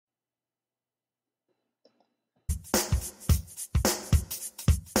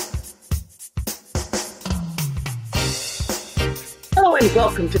and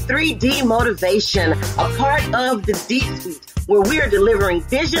welcome to 3D Motivation, a part of the D-Suite, where we are delivering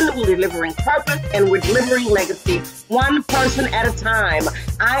vision, we're delivering purpose, and we're delivering legacy, one person at a time.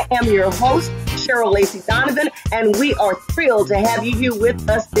 I am your host, Cheryl Lacey Donovan, and we are thrilled to have you here with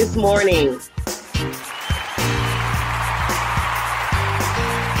us this morning.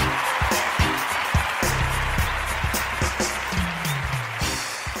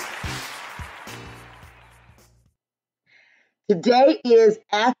 Today is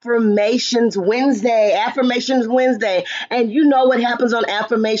Affirmations Wednesday. And you know what happens on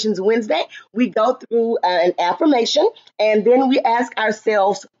Affirmations Wednesday? We go through an affirmation, and then we ask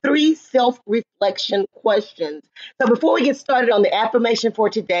ourselves 3 self-reflection questions. So before we get started on the affirmation for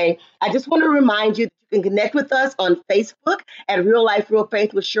today, I just want to remind you that you can connect with us on Facebook at Real Life, Real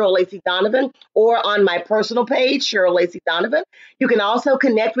Faith with Cheryl Lacey Donovan, or on my personal page, Cheryl Lacey Donovan. You can also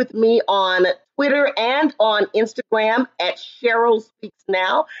connect with me on Twitter and on Instagram at Cheryl Speaks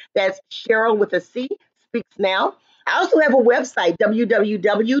Now. That's Cheryl with a C, Speaks Now. I also have a website,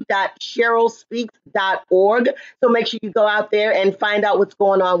 www.cherylspeaks.org. So make sure you go out there and find out what's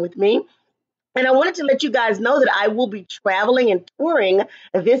going on with me. And I wanted to let you guys know that I will be traveling and touring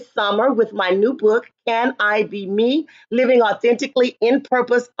this summer with my new book, Can I Be Me? Living Authentically in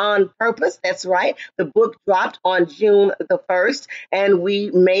Purpose on Purpose. That's right. The book dropped on June the 1st, and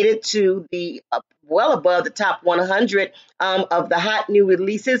we made it to the well above the top 100 of the hot new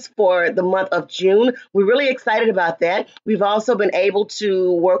releases for the month of June. We're really excited about that. We've also been able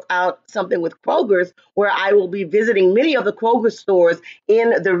to work out something with Kroger's, where I will be visiting many of the Kroger stores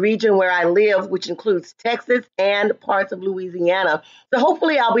in the region where I live, which includes Texas and parts of Louisiana. So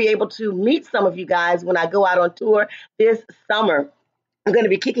hopefully I'll be able to meet some of you guys when I go out on tour this summer. I'm going to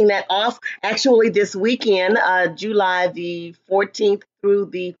be kicking that off actually this weekend, July the 14th through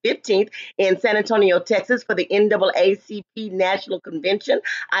the 15th in San Antonio, Texas for the NAACP National Convention.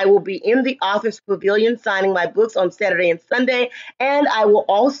 I will be in the Authors Pavilion signing my books on Saturday and Sunday, and I will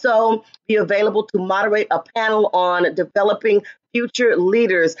also be available to moderate a panel on developing future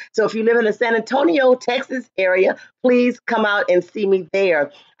leaders. So if you live in the San Antonio, Texas area, please come out and see me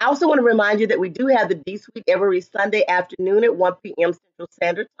there. I also want to remind you that we do have the D-Suite every Sunday afternoon at 1 p.m. Central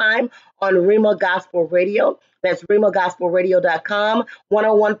Standard Time on Rhema Gospel Radio. That's RhemaGospelRadio.com,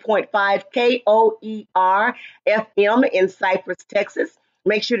 101.5 KOER FM in Cypress, Texas.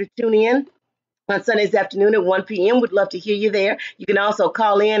 Make sure to tune in on Sundays afternoon at 1 p.m. We'd love to hear you there. You can also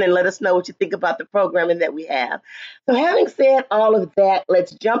call in and let us know what you think about the programming that we have. So having said all of that,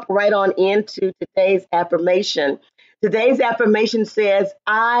 let's jump right on into today's affirmation. Today's affirmation says,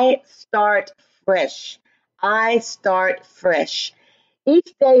 I start fresh. I start fresh.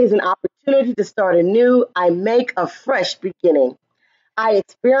 Each day is an opportunity to start anew. I make a fresh beginning. I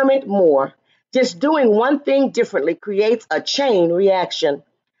experiment more. Just doing one thing differently creates a chain reaction.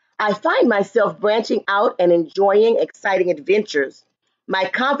 I find myself branching out and enjoying exciting adventures. My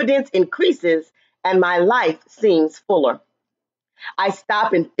confidence increases and my life seems fuller. I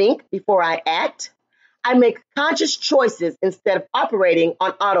stop and think before I act. I make conscious choices instead of operating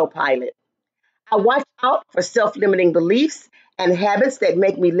on autopilot. I watch out for self-limiting beliefs and habits that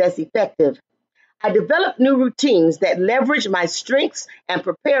make me less effective. I develop new routines that leverage my strengths and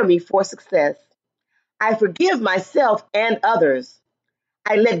prepare me for success. I forgive myself and others.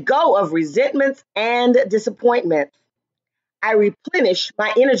 I let go of resentments and disappointments. I replenish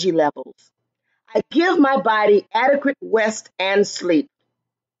my energy levels. I give my body adequate rest and sleep.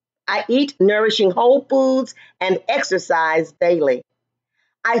 I eat nourishing whole foods and exercise daily.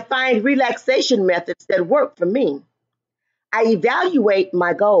 I find relaxation methods that work for me. I evaluate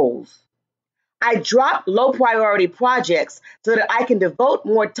my goals. I drop low priority projects so that I can devote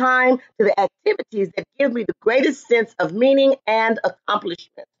more time to the activities that give me the greatest sense of meaning and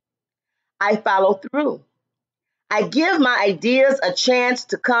accomplishment. I follow through. I give my ideas a chance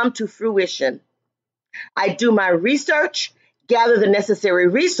to come to fruition. I do my research, gather the necessary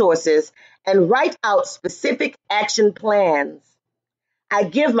resources, and write out specific action plans. I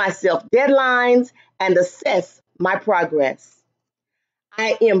give myself deadlines and assess my progress.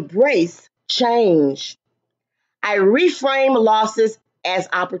 I embrace change. I reframe losses as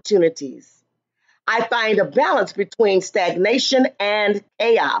opportunities. I find a balance between stagnation and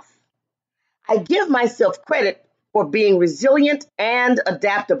chaos. I give myself credit for being resilient and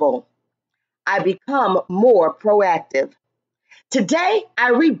adaptable. I become more proactive. Today,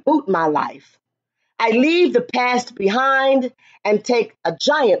 I reboot my life. I leave the past behind and take a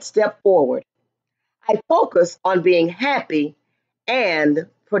giant step forward. I focus on being happy and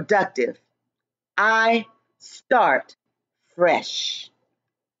productive. I start fresh.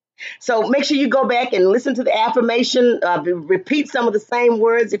 So make sure you go back and listen to the affirmation, repeat some of the same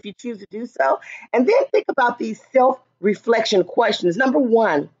words if you choose to do so, and then think about these self-reflection questions. Number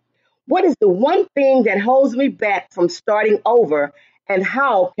one, what is the one thing that holds me back from starting over, and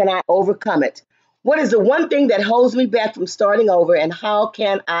how can I overcome it? What is the one thing that holds me back from starting over, and how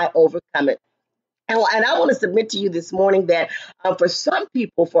can I overcome it? And I want to submit to you this morning that for some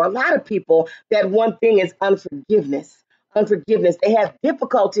people, for a lot of people, that one thing is unforgiveness. Unforgiveness. They have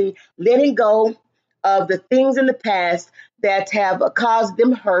difficulty letting go of the things in the past that have caused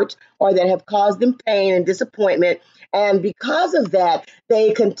them hurt or that have caused them pain and disappointment. And because of that,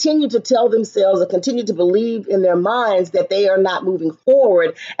 they continue to tell themselves or continue to believe in their minds that they are not moving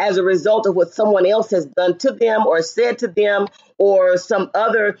forward as a result of what someone else has done to them or said to them or some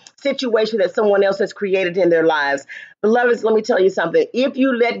other situation that someone else has created in their lives. Beloveds, let me tell you something. If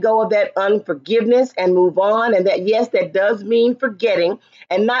you let go of that unforgiveness and move on, and that, yes, that does mean forgetting,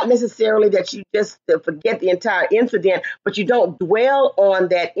 and not necessarily that you just forget the entire incident, but you don't dwell on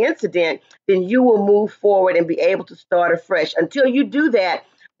that incident, then you will move forward and be able to start afresh. Until you do that,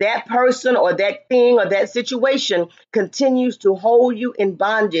 that person or that thing or that situation continues to hold you in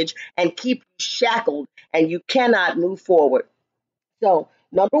bondage and keep you shackled, and you cannot move forward. So,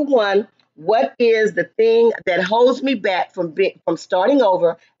 number one, what is the thing that holds me back from starting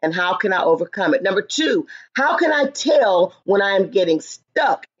over, and how can I overcome it? Number two, how can I tell when I am getting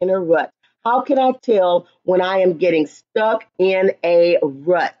stuck in a rut? How can I tell when I am getting stuck in a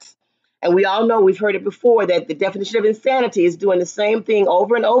rut? And we all know, we've heard it before, that the definition of insanity is doing the same thing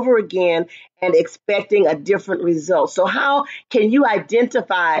over and over again and expecting a different result. So how can you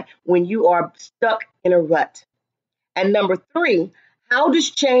identify when you are stuck in a rut? And number three, how does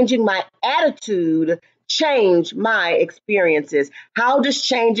changing my attitude change my experiences? How does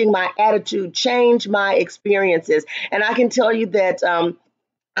changing my attitude change my experiences? And I can tell you that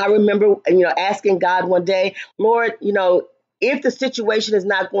I remember, asking God one day, Lord, if the situation is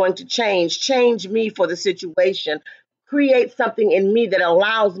not going to change me for the situation. Create something in me that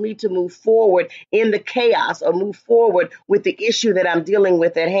allows me to move forward in the chaos, or move forward with the issue that I'm dealing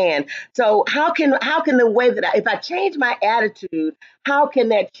with at hand. So how can the way that if I change my attitude, how can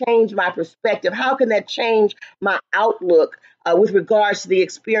that change my perspective? How can that change my outlook with regards to the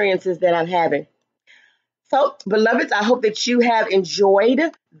experiences that I'm having? So, beloveds, I hope that you have enjoyed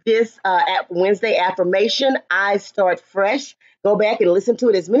this Wednesday affirmation. I start fresh. Go back and listen to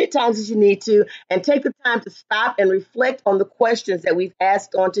it as many times as you need to, and take the time to stop and reflect on the questions that we've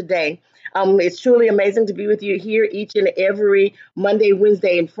asked on today. It's truly amazing to be with you here each and every Monday,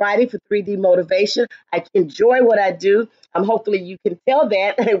 Wednesday, and Friday for 3D Motivation. I enjoy what I do. Hopefully you can tell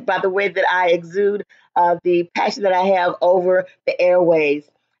that by the way that I exude the passion that I have over the airways.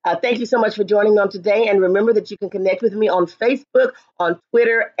 Thank you so much for joining me on today. And remember that you can connect with me on Facebook, on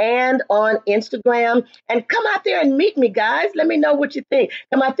Twitter, and on Instagram. And come out there and meet me, guys. Let me know what you think.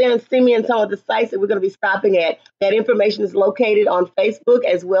 Come out there and see me in some of the sites that we're going to be stopping at. That information is located on Facebook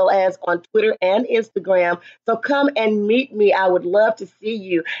as well as on Twitter and Instagram. So come and meet me. I would love to see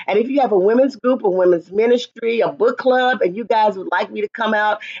you. And if you have a women's group, a women's ministry, a book club, and you guys would like me to come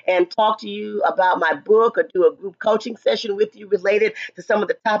out and talk to you about my book or do a group coaching session with you related to some of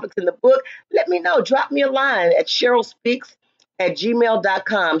the topics in the book, let me know. Drop me a line at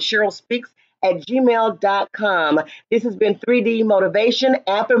CherylSpeaks@gmail.com. CherylSpeaks@gmail.com. This has been 3D Motivation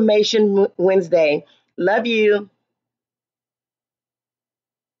Affirmation Wednesday. Love you.